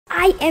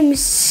I am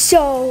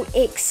so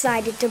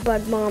excited to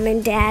bug Mom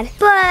and Dad.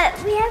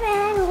 But we haven't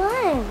had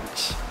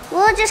lunch.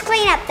 We'll just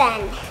clean up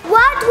then.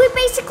 What? We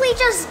basically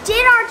just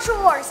did our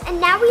chores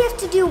and now we have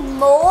to do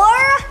more?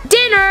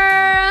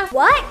 Dinner!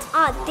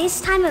 What?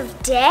 This time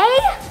of day?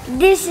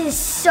 This is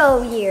so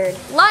weird.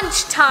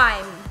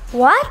 Lunchtime.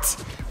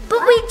 What?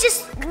 But we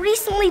just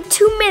recently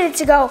 2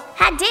 minutes ago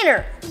had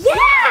dinner.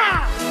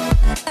 Yeah!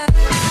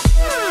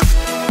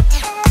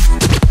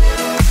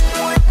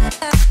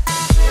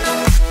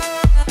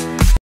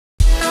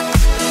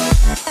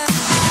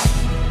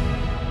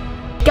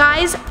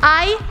 Guys,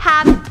 I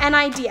have an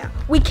idea.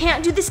 We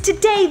can't do this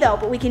today though,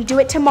 but we can do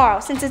it tomorrow.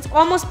 Since it's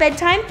almost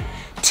bedtime,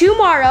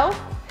 tomorrow,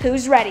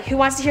 who's ready? Who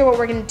wants to hear what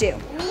we're gonna do?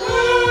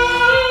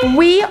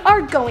 We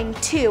are going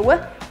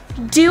to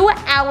do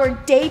our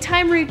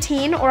daytime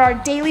routine or our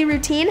daily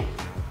routine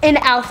in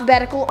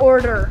alphabetical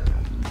order.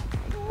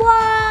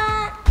 What?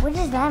 What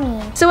does that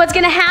mean? So what's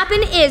gonna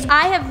happen is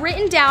I have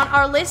written down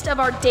our list of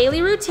our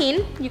daily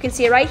routine. You can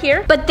see it right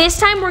here. But this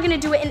time we're gonna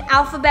do it in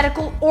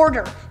alphabetical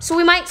order. So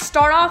we might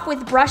start off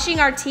with brushing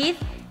our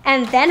teeth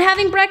and then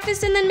having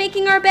breakfast and then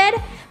making our bed.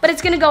 But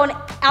it's gonna go in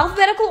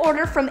alphabetical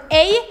order from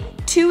A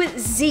to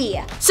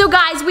Z. So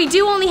guys, we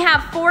do only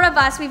have 4 of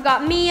us. We've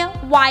got me,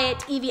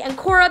 Wyatt, Evie, and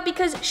Cora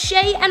because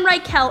Shae and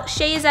Rykel,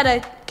 Shae is at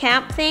a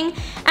camp thing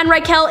and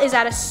Rykel is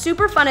at a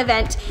super fun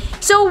event.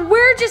 So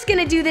we're just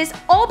gonna do this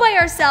all by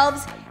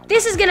ourselves.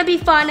 This is gonna be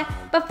fun,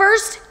 but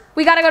first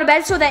we gotta go to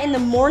bed so that in the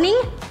morning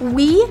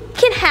we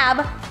can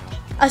have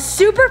a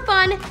super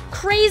fun,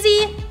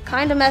 crazy,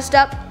 kinda messed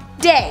up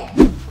day.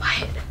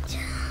 Wyatt,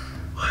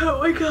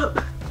 wake up.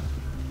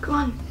 Come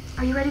on,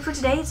 are you ready for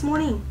today? It's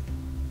morning.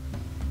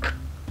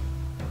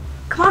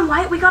 Come on,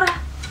 Wyatt, we gotta,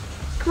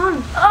 come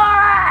on.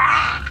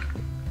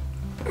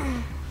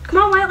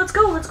 Come on, Wyatt, let's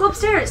go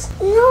upstairs.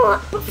 No,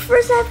 but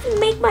first I have to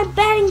make my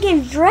bed and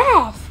get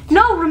dressed.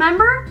 No,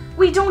 remember?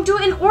 We don't do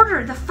it in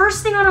order. The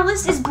first thing on our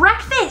list is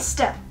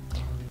breakfast.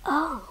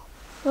 Oh,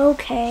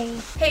 okay.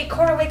 Hey,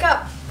 Cora, wake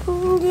up.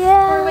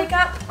 Yeah. Cora, wake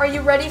up. Are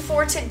you ready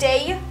for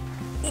today?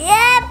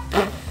 Yep.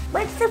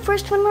 What's the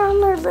first one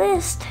on our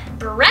list?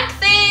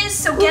 Breakfast.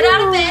 So get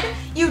out of bed.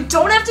 You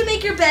don't have to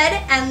make your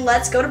bed, and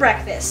let's go to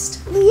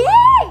breakfast.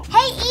 Yay!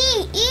 Hey,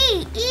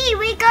 E,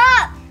 wake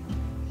up.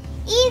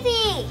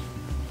 Evie.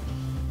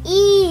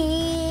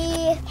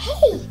 E.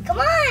 Hey, come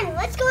on,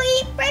 let's go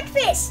eat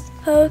breakfast.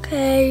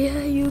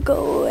 Okay, you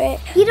go away.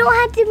 You don't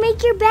have to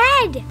make your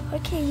bed.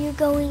 Okay, you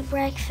go eat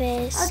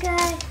breakfast.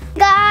 Okay.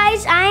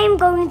 Guys, I am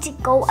going to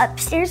go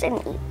upstairs and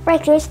eat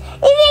breakfast.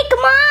 Evie, come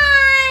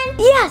on!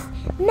 Yes,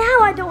 now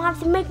I don't have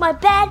to make my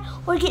bed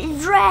or get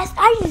dressed.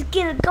 I just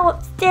get to go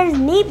upstairs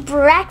and eat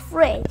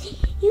breakfast.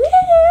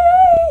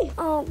 Yay!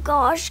 Oh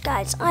gosh,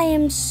 guys, I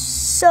am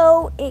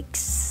so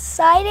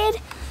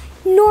excited.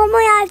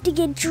 Normally I have to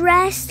get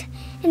dressed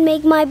and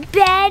make my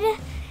bed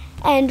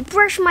and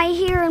brush my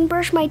hair and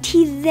brush my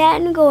teeth,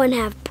 then go and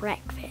have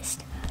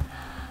breakfast.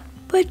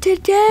 But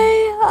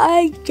today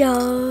I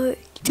don't.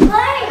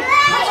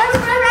 What's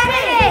for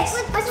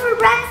breakfast? What's for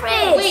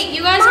breakfast? Wait,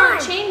 you guys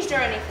aren't changed or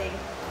anything.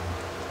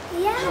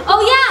 Yeah. Oh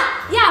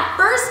yeah,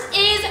 first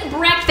is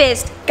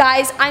breakfast.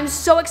 Guys, I'm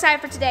so excited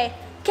for today.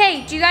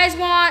 Okay, do you guys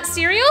want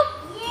cereal?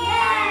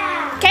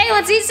 Yeah. Okay,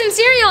 let's eat some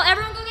cereal.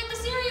 Everyone go get the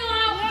cereal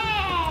out.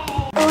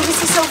 Yay. Oh,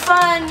 this is so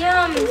fun,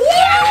 yum.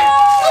 Yeah.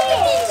 Look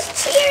at these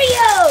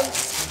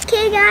Cheerios.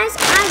 Okay guys,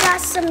 I got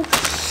some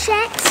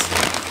checks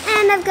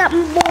and I've got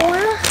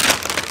more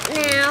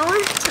now.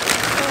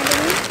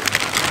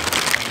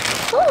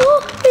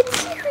 Oh, it's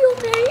cereal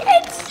day.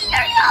 It's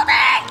cereal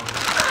day.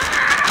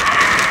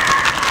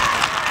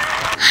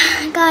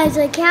 Guys,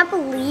 I can't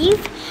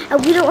believe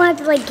we don't have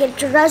to like get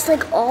dressed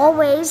like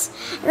always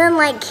and then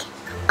like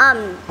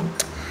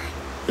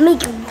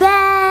make your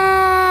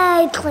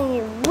bed, clean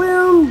your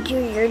room, do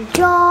your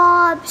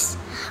jobs.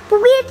 But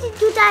we had to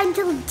do that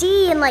until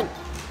D and like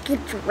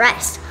get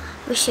dressed.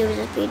 Wish it was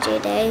a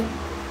PJ day.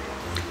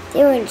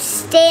 They were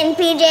stay in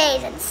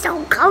PJs. It's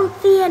so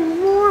comfy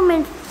and warm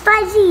and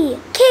fuzzy.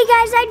 Okay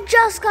guys, I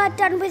just got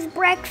done with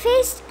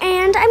breakfast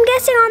and I'm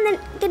guessing on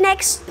the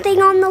next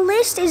thing on the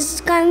list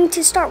is going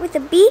to start with a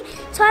B.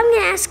 So I'm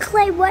gonna ask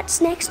Klai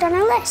what's next on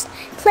our list.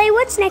 Klai,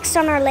 what's next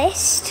on our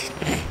list?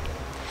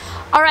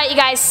 All right, you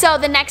guys, so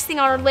the next thing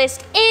on our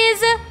list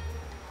is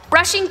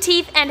brushing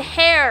teeth and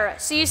hair.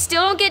 So you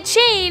still don't get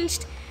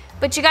changed,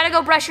 but you gotta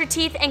go brush your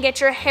teeth and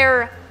get your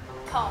hair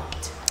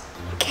combed.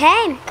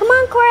 Okay, come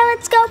on Cora,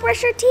 let's go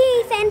brush your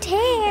teeth and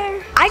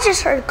hair. I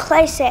just heard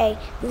Klai say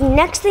the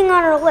next thing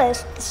on our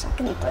list, the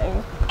second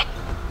thing,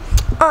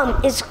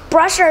 is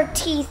brush our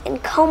teeth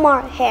and comb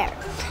our hair.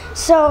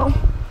 So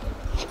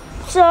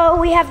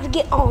we have to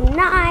get all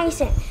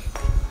nice and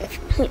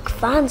look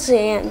fancy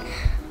and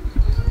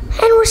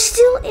we're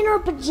still in our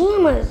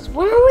pajamas.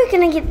 When are we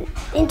gonna get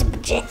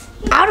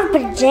out of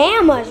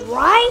pajamas,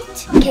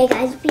 right? Okay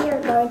guys, we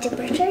are going to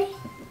brush our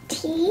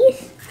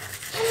teeth.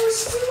 And we're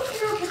still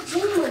in our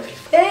pajamas.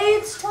 Hey,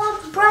 it's time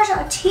to brush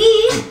our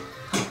teeth.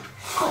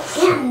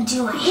 Oh, and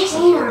do my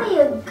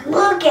hair.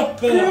 Look at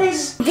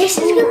this. This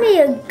is gonna be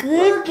a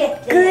good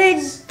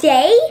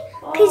day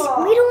because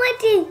we don't want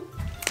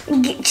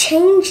to get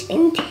changed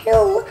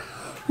until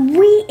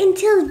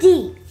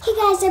D. Hey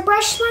guys, I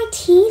brushed my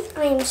teeth.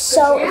 I am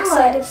so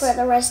excited for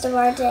the rest of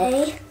our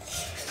day.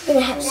 We're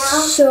gonna have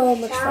so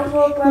much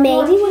fun.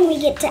 Maybe when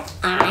we get to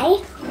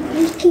I,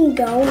 we can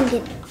go and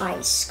get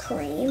ice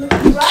cream.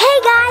 Okay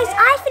guys,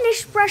 I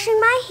finished brushing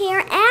my hair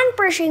and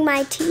brushing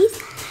my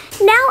teeth.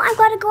 Now I've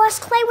got to go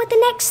ask Klai what the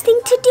next thing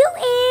to do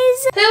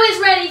is. Who is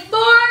ready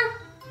for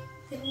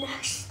The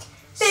next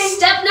thing.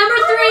 step number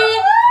 3?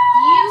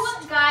 You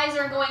guys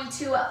are going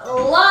to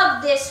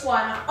love this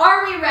one.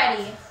 Are we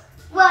ready?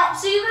 What?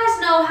 So you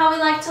guys know how we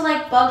like to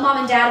bug mom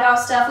and dad about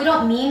stuff. We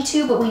don't mean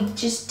to, but we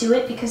just do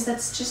it because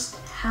that's just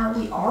how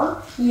we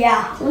are.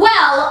 Yeah.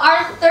 Well,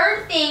 our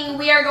third thing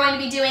we are going to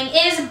be doing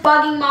is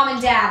bugging mom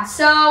and dad.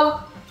 So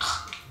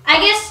I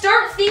guess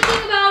start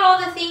thinking about all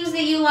the things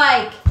that you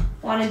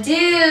want to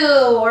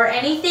do or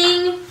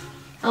anything.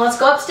 And let's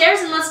go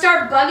upstairs and let's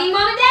start bugging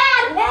mom and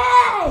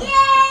dad. Yay!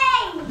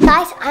 Yay!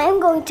 Guys, I'm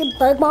going to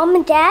bug mom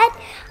and dad.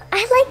 I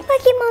like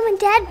bugging mom and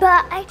dad,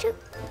 but I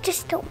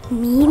just don't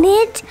mean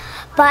it.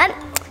 But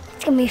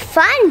it's gonna be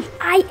fun.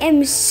 I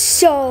am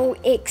so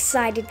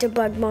excited to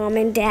bug mom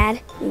and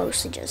dad.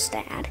 Mostly just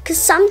dad. Because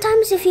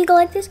sometimes if you go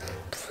like this,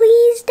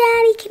 please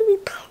daddy, can we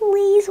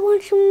please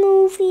watch a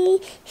movie?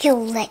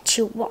 He'll let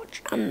you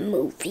watch a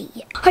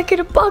movie. I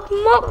gotta bug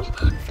mom.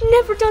 I've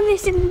never done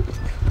this in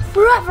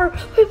forever.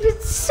 It's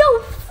been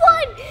so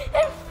fun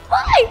and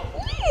fun.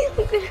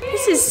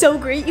 This is so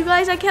great, you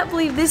guys. I can't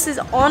believe this is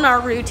on our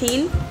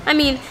routine. I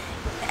mean,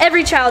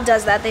 every child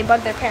does that. They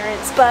bug their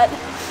parents, but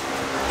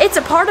it's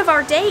a part of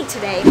our day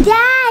today.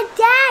 Dad,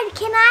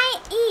 can I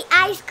eat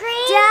ice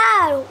cream?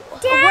 Dad,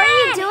 what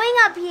are you doing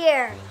up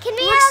here? Can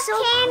we have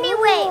candy?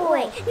 Cool.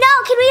 Wait. No,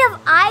 can we have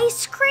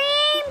ice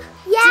cream?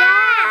 Yeah.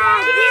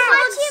 Dad, this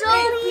looks so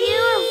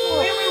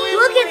beautiful.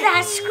 Look at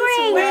that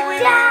screen.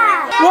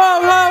 Dad.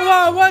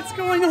 Whoa, what's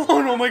going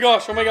on? Oh my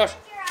gosh.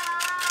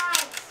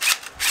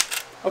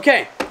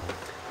 Okay,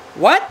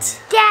 what?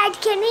 Dad,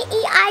 can we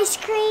eat ice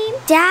cream?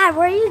 Dad,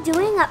 what are you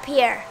doing up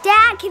here?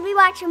 Dad, can we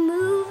watch a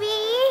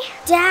movie?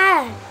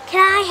 Dad,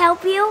 can I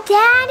help you?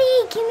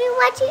 Daddy, can we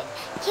watch it?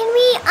 Can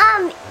we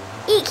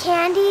eat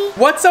candy?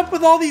 What's up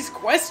with all these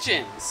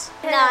questions?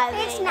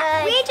 It's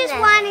not. We just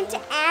wanted to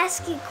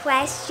ask you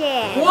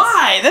questions.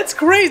 Why? That's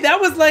great.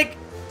 That was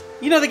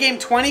the game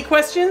 20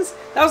 questions?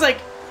 That was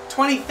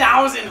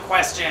 20,000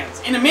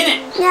 questions in a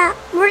minute. Yeah,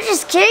 we're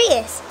just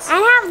curious. I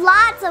have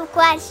lots of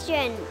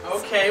questions.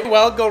 Okay,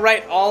 well, go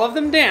write all of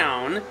them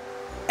down,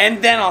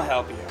 and then I'll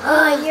help you.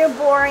 Oh, you're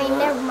boring.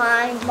 Never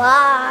mind.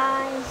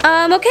 Bye.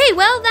 Okay,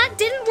 well, that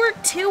didn't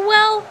work too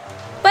well.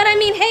 But I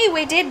mean, hey,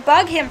 we did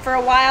bug him for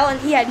a while, and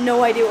he had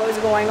no idea what was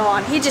going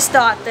on. He just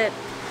thought that,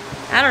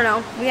 I don't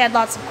know, we had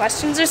lots of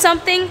questions or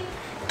something.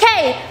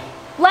 Okay,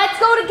 let's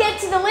go to get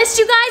to the list,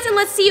 you guys, and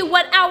let's see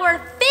what our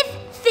 5th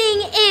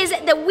thing is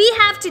that we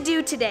have to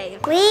do today.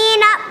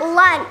 Clean up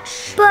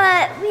lunch.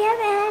 But we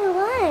haven't had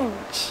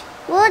lunch.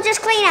 We'll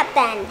just clean up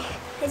then.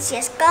 Let's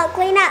just go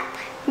clean up.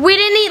 We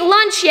didn't eat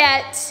lunch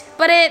yet,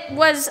 but it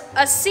was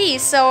a C,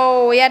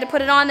 so we had to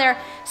put it on there.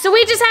 So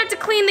we just have to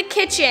clean the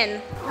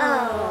kitchen.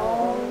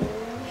 Oh.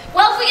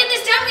 Well, if we get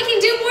this done, we can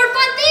do more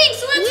fun things.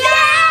 So let's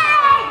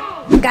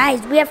go!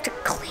 Guys, we have to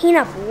clean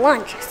up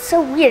lunch. It's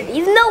so weird,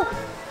 even though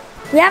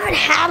we haven't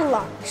had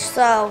lunch,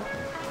 so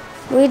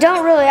we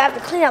don't really have to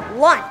clean up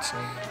lunch.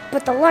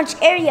 But the lunch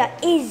area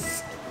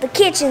is the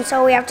kitchen,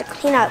 so we have to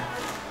clean up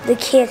the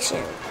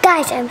kitchen.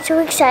 Guys, I'm so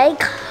excited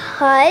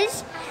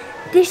because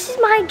this is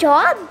my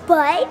job,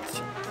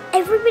 but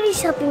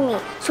everybody's helping me,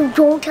 so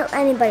don't tell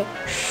anybody.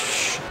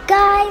 Shh.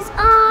 Guys,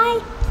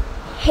 I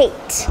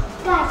hate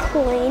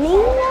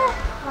cleaning.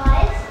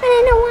 I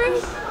don't know why.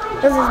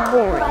 This is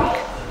boring.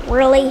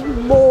 Really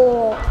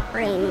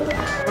boring.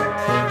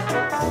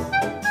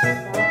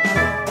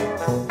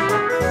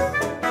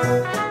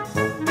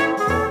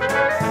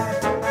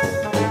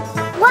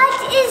 What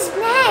is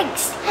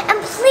next? And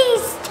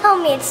please tell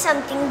me it's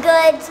something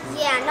good.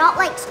 Yeah, not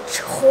like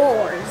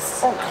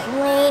chores or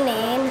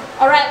cleaning.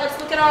 All right, let's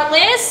look at our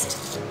list.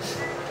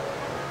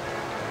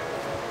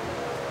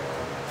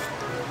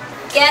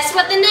 Guess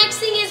what the next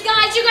thing is,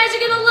 guys? You guys are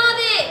gonna love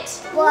it.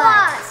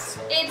 What?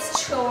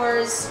 It's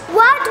chores.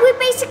 What? We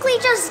basically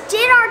just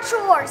did our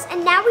chores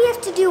and now we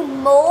have to do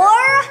more?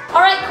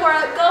 All right,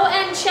 Cora, go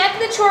and check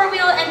the chore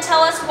wheel and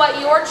tell us what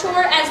your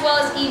chore as well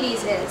as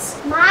Evie's is.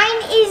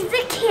 Mine is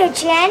the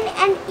kitchen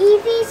and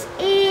Evie's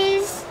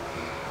is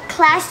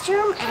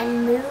classroom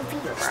and movie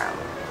room.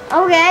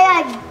 Okay,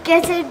 I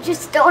guess I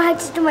just don't have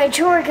to do my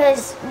chore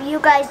because you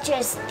guys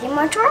just did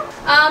my chore?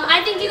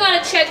 I think you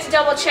gotta check to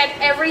double check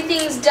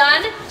everything's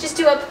done. Just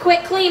do a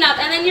quick cleanup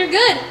and then you're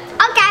good.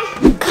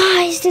 Okay.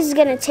 Guys, this is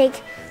gonna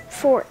take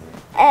forever.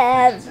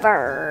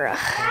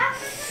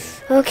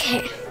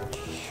 Okay.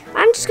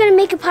 I'm just gonna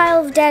make a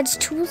pile of Dad's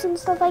tools and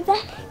stuff like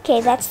that.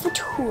 Okay, that's the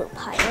tool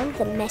pile,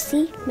 the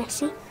messy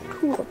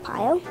tool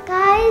pile.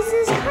 Guys,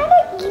 it's kind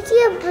of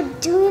easy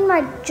about doing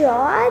my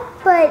job,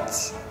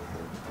 but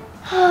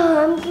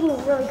I'm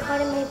getting really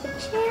hot in my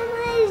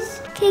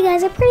pajamas. Okay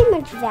guys, I pretty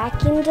much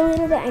vacuumed a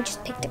little bit. I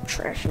just picked up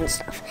trash and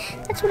stuff.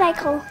 That's what I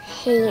call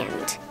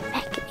hand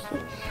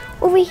vacuuming.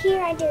 Over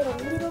here, I did a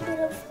little bit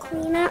of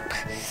cleanup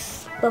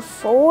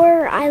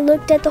before I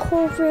looked at the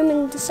whole room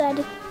and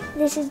decided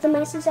this is the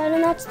messy side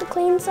and that's the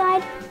clean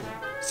side.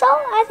 So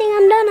I think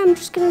I'm done. I'm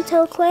just gonna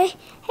tell Klai,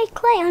 hey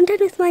Klai, I'm done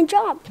with my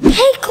job.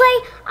 Hey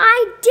Klai,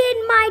 I did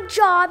my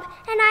job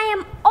and I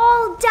am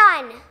all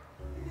done.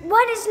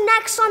 What is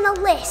next on the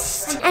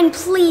list? And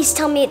please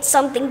tell me it's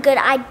something good.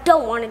 I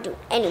don't want to do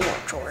any more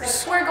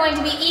chores. We're going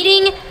to be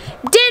eating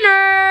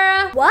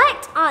dinner.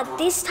 What?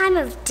 This time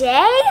of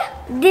day?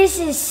 This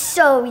is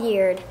so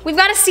weird. We've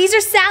got a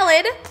Caesar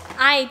salad.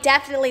 I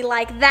definitely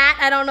like that.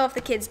 I don't know if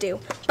the kids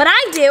do, but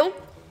I do.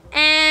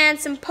 And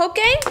some poke.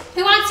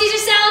 Who wants Caesar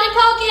salad and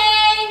poke?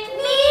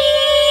 Me!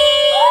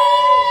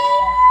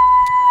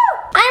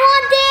 I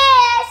want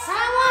this!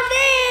 I want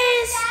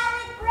this!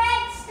 Salad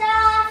bread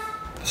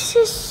stuff. This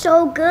is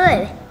so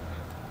good.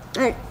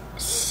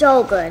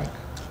 So good.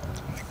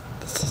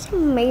 This is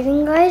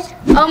amazing, guys.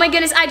 Oh my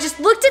goodness, I just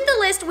looked at the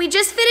list. We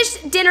just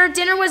finished dinner.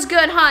 Dinner was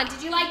good, huh?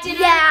 Did you like dinner?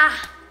 Yeah.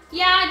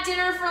 Yeah,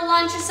 dinner for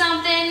lunch or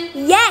something?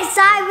 Yes,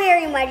 I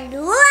very much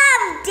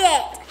loved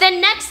it. The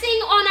next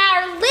thing on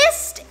our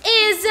list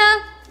is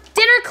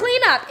dinner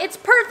cleanup. It's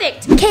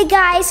perfect. Okay,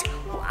 guys,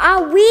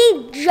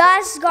 we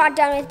just got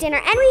done with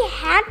dinner and we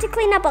had to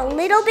clean up a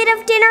little bit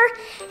of dinner.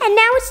 And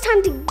now it's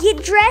time to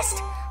get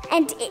dressed.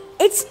 And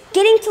it's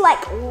getting to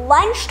like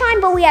lunchtime,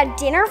 but we had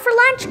dinner for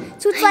lunch.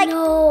 So it's like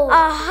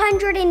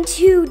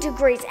 102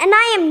 degrees. And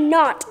I am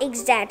not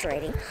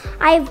exaggerating.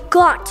 I've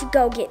got to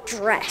go get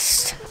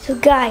dressed. So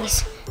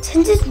guys,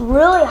 since it's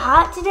really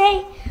hot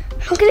today,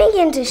 I'm gonna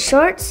get into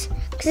shorts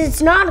because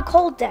it's not a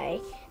cold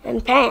day,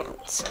 and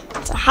pants.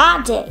 It's a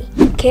hot day.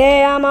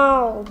 Okay, I'm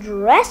all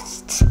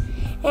dressed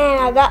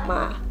and I got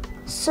my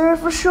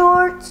surfer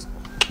shorts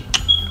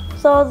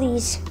with all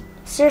these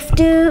surf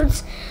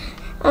dudes.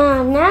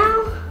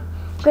 Now,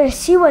 I'm gonna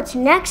see what's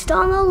next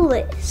on the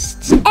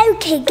list.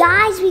 Okay,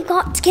 guys, we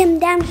got to come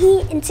down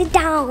here and sit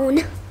down.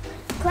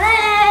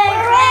 Klai,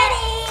 we're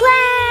ready.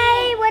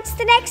 Klai, what's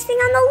the next thing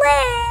on the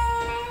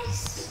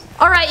list?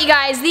 All right, you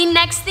guys, the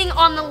next thing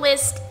on the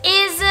list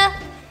is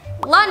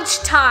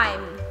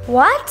lunchtime.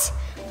 What?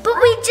 But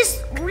we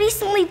just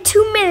recently,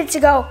 2 minutes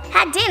ago,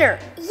 had dinner.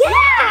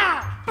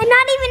 Yeah! I'm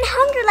not even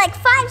hungry. Like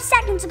 5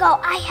 seconds ago,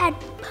 I had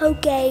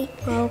poke.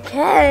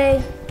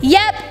 Okay.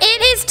 Yep,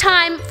 it is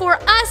time for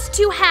us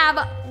to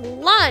have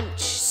lunch.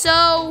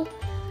 So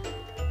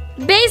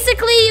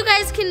basically, you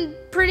guys can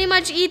pretty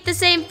much eat the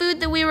same food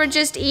that we were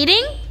just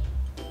eating.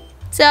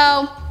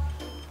 So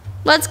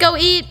let's go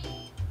eat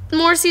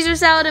more Caesar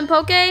salad and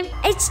poke.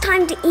 It's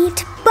time to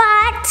eat,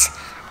 but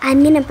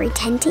I'm gonna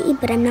pretend to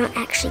eat, but I'm not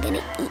actually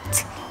gonna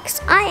eat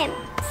because I am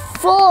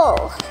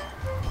full.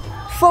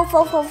 Okay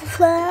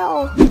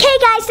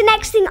guys, the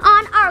next thing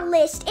on our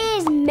list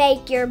is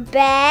make your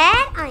bed.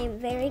 I am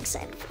very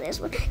excited for this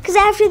one because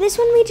after this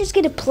one we just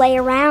get to play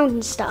around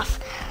and stuff.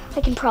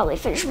 I can probably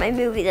finish my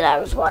movie that I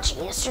was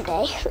watching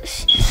yesterday.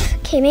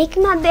 Okay,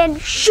 making my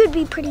bed should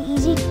be pretty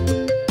easy.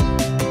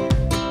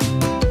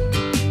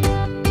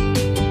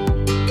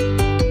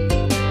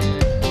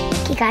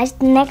 Okay guys,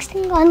 the next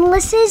thing on the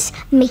list is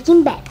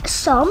making bed.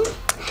 So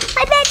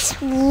my bed's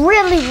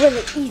really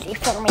easy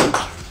for me.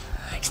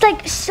 It's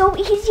like so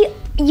easy,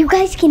 you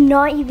guys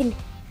cannot even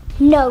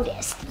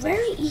notice.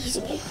 Very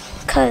easy.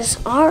 Because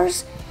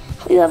ours,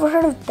 have you ever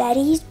heard of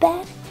Betty's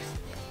bed?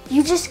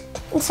 You just,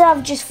 instead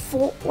of just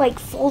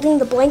folding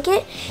the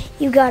blanket,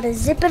 you gotta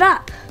zip it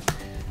up.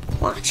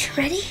 Watch,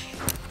 ready?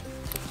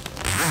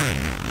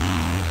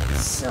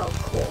 So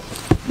cool.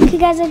 Okay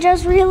guys, I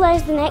just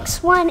realized the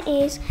next one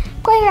is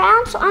player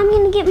out, so I'm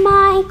gonna get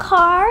my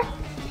car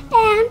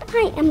and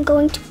I am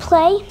going to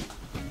play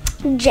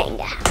Jenga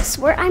house,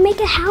 where I make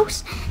a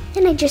house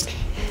and I just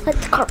let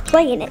the car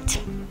play in it.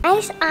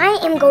 Guys, I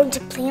am going to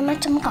play my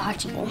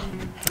Tamagotchi.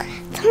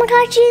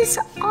 Tamagotchis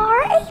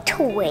are a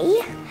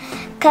toy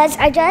because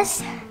I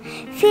just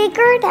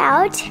figured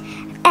out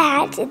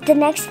that the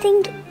next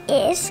thing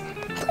is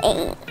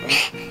playing.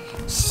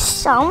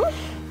 So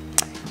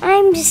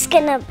I'm just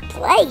gonna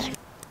play.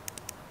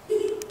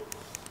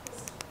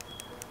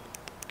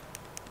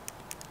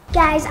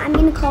 Guys, I'm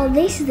gonna call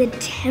this the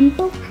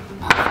Temple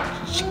of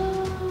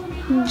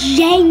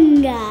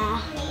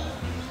Jenga.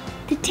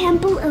 The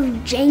Temple of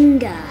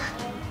Jenga.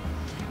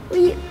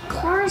 Where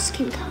cars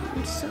can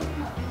come, so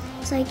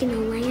it's like in a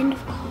land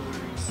of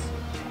cars.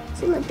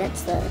 So look,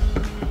 that's the...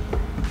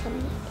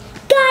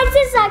 Guys,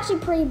 this is actually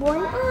pretty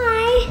boring.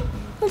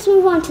 Let's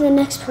move on to the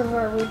next part of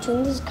our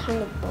routine. This is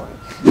kind of boring.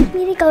 I'm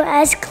gonna go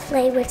ask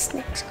Klai what's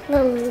next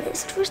on the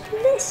list. What's the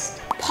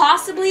list?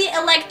 Possibly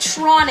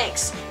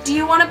electronics. Do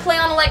you want to play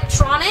on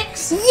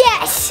electronics?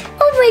 Yes!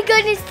 Oh my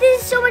goodness,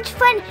 this is so much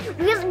fun.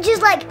 We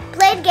just like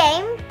play a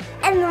game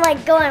and then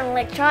like go on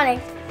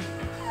electronics.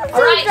 I'm so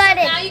Alright,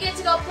 excited. so now you get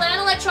to go play on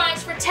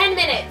electronics for 10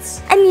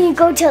 minutes. And then you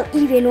go to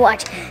Evie and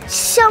watch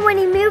so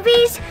many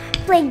movies,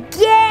 play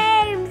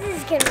games. This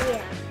is gonna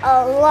be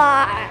a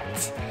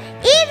lot.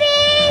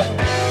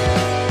 Evie!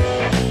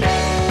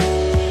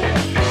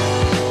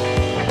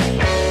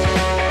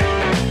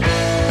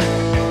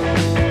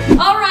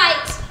 All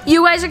right,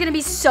 you guys are gonna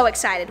be so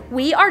excited.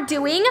 We are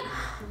doing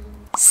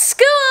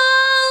school.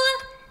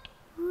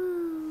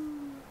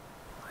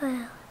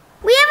 Wow.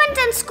 We haven't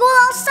done school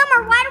all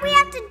summer. Why do we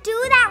have to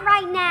do that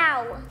right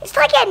now? It's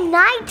like at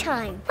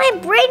nighttime. My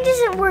brain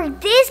doesn't work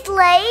this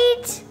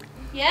late.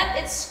 Yep,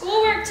 it's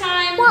schoolwork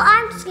time. Well,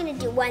 I'm just gonna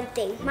do one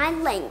thing, my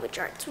language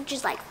arts, which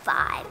is like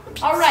 5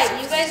 pieces. All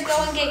right, you guys go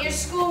and get your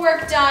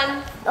schoolwork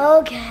done.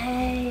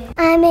 Okay.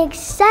 I'm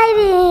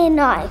excited,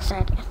 not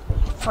excited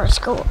for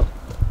school.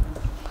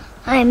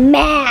 I'm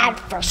mad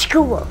for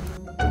school.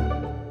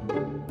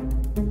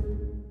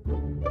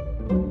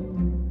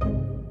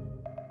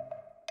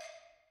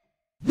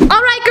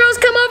 All right, girls,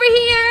 come over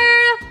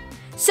here.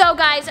 So,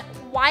 guys,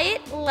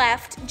 Wyatt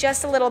left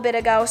just a little bit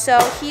ago, so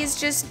he's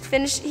just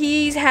finished.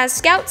 He has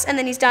scouts, and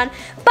then he's done.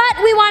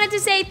 But we wanted to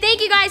say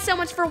thank you guys so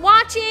much for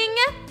watching.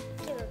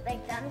 Give a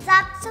big thumbs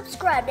up,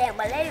 subscribe down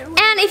below.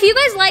 And if you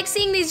guys like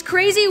seeing these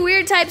crazy,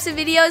 weird types of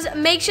videos,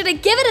 make sure to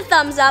give it a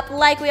thumbs up,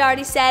 like we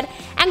already said,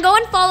 and go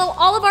and follow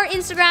all of our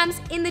Instagrams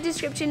in the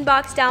description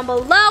box down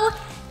below.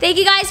 Thank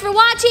you guys for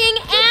watching,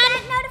 and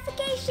Hit that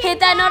notification hit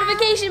that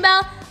notification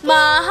bell.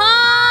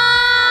 Maha!